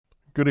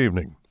Good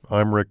evening.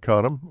 I'm Rick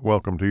Cottam.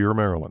 Welcome to your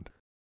Maryland.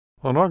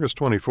 On August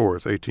 24,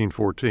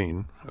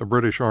 1814, a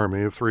British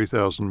army of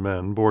 3,000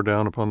 men bore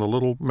down upon the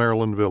little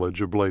Maryland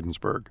village of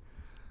Bladensburg.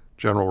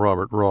 General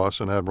Robert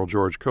Ross and Admiral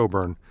George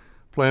Cockburn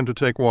planned to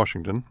take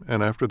Washington,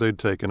 and after they'd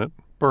taken it,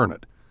 burn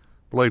it.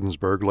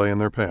 Bladensburg lay in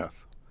their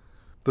path.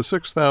 The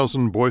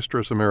 6,000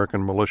 boisterous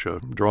American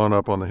militia drawn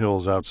up on the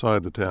hills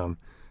outside the town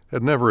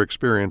had never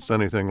experienced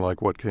anything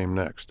like what came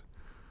next.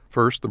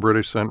 First, the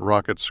British sent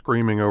rockets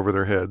screaming over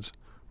their heads,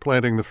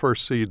 planting the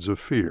first seeds of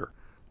fear.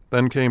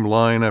 Then came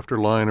line after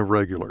line of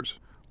regulars,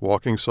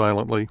 walking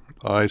silently,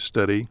 eyes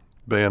steady,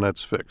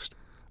 bayonets fixed.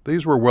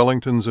 These were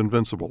Wellington's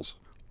Invincibles,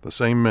 the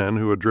same men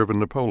who had driven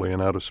Napoleon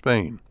out of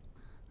Spain.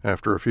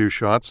 After a few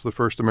shots, the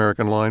first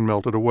American line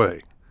melted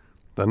away,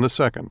 then the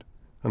second,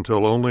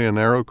 until only a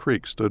narrow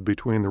creek stood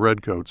between the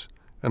redcoats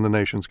and the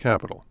nation's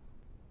capital.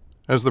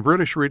 As the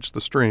British reached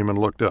the stream and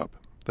looked up,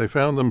 they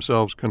found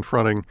themselves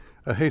confronting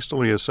a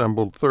hastily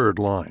assembled third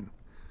line.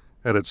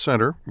 At its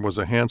center was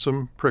a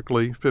handsome,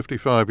 prickly,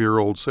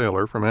 55-year-old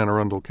sailor from Anne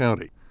Arundel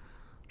County.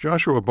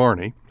 Joshua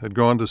Barney had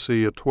gone to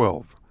sea at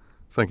 12,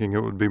 thinking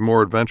it would be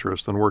more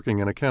adventurous than working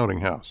in a counting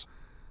house.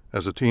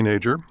 As a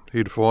teenager,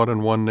 he'd fought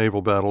and won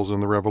naval battles in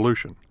the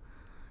Revolution.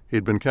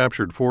 He'd been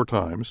captured 4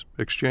 times,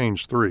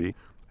 exchanged 3,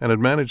 and had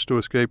managed to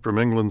escape from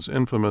England's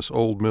infamous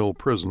Old Mill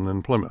prison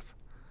in Plymouth.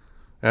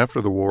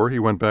 After the war, he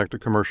went back to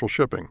commercial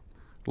shipping.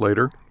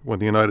 Later, when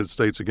the United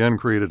States again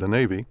created a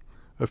navy,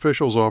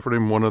 officials offered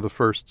him one of the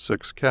first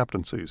 6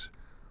 captaincies.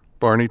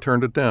 Barney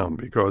turned it down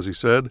because, he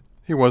said,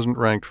 he wasn't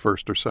ranked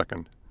first or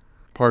second.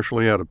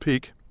 Partially out of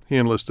pique, he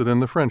enlisted in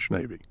the French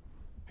Navy.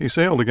 He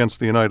sailed against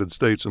the United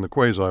States in the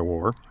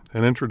Quasi-War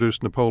and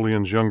introduced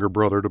Napoleon's younger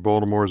brother to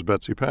Baltimore's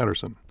Betsy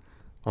Patterson.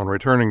 On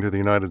returning to the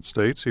United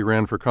States, he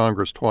ran for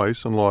Congress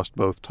twice and lost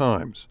both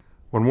times.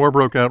 When war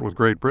broke out with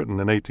Great Britain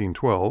in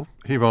 1812,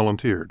 he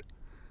volunteered.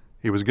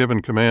 He was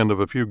given command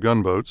of a few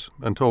gunboats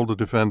and told to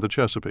defend the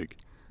Chesapeake.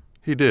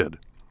 He did,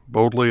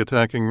 boldly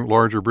attacking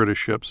larger British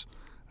ships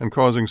and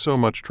causing so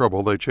much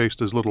trouble they chased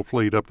his little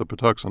fleet up the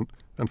Patuxent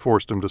and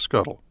forced him to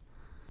scuttle.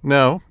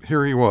 Now,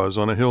 here he was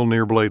on a hill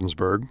near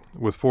Bladensburg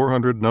with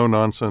 400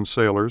 no-nonsense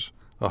sailors,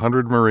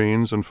 100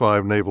 Marines, and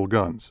 5 naval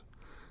guns.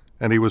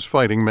 And he was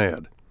fighting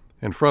mad.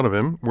 In front of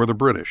him were the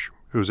British,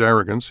 whose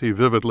arrogance he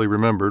vividly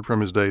remembered from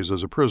his days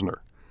as a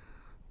prisoner.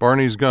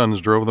 Barney's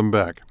guns drove them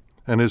back,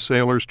 and his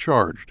sailors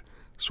charged,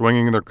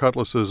 swinging their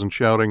cutlasses and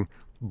shouting,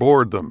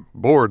 "Board them!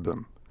 Board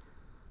them!"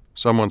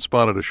 Someone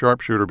spotted a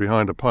sharpshooter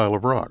behind a pile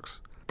of rocks.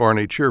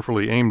 Barney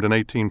cheerfully aimed an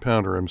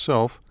 18-pounder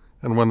himself,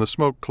 and when the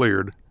smoke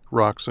cleared,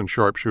 rocks and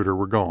sharpshooter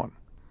were gone.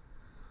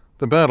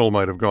 The battle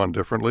might have gone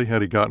differently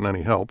had he gotten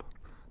any help,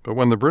 but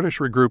when the British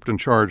regrouped and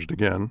charged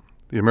again,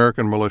 the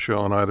American militia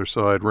on either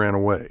side ran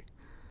away.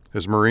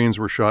 His Marines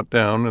were shot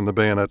down and the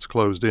bayonets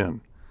closed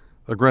in.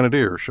 A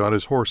grenadier shot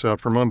his horse out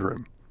from under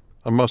him.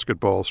 A musket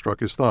ball struck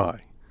his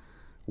thigh.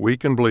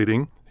 Weak and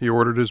bleeding, he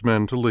ordered his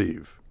men to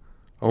leave.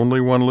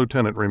 Only one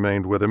lieutenant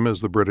remained with him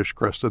as the British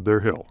crested their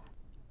hill.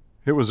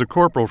 It was a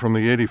corporal from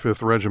the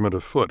 85th Regiment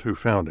of Foot who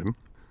found him.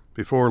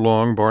 Before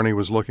long, Barney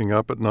was looking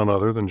up at none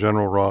other than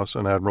General Ross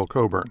and Admiral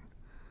Cockburn.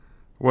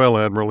 "Well,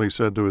 Admiral," he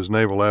said to his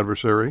naval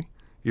adversary,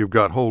 "you've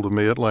got hold of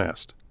me at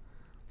last."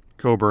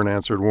 Cockburn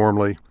answered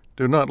warmly,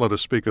 "Do not let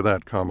us speak of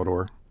that,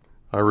 Commodore.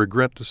 I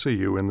regret to see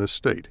you in this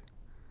state."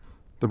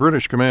 The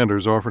British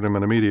commanders offered him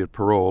an immediate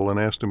parole and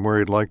asked him where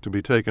he'd like to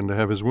be taken to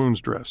have his wounds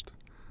dressed.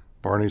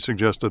 Barney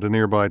suggested a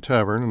nearby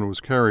tavern and was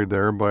carried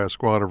there by a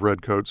squad of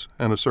redcoats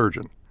and a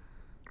surgeon.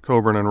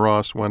 Cockburn and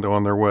Ross went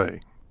on their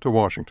way to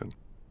Washington.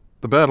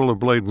 The Battle of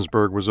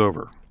Bladensburg was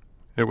over.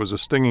 It was a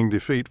stinging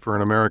defeat for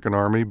an American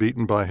army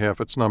beaten by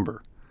half its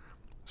number.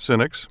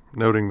 Cynics,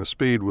 noting the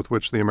speed with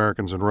which the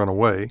Americans had run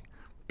away,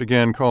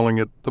 began calling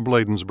it the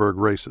Bladensburg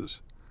Races.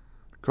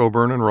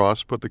 Cockburn and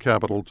Ross put the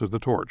capital to the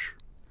torch.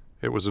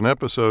 It was an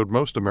episode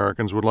most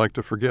Americans would like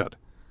to forget,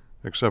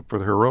 except for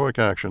the heroic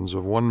actions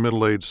of one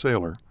middle-aged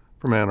sailor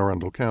from Anne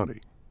Arundel County.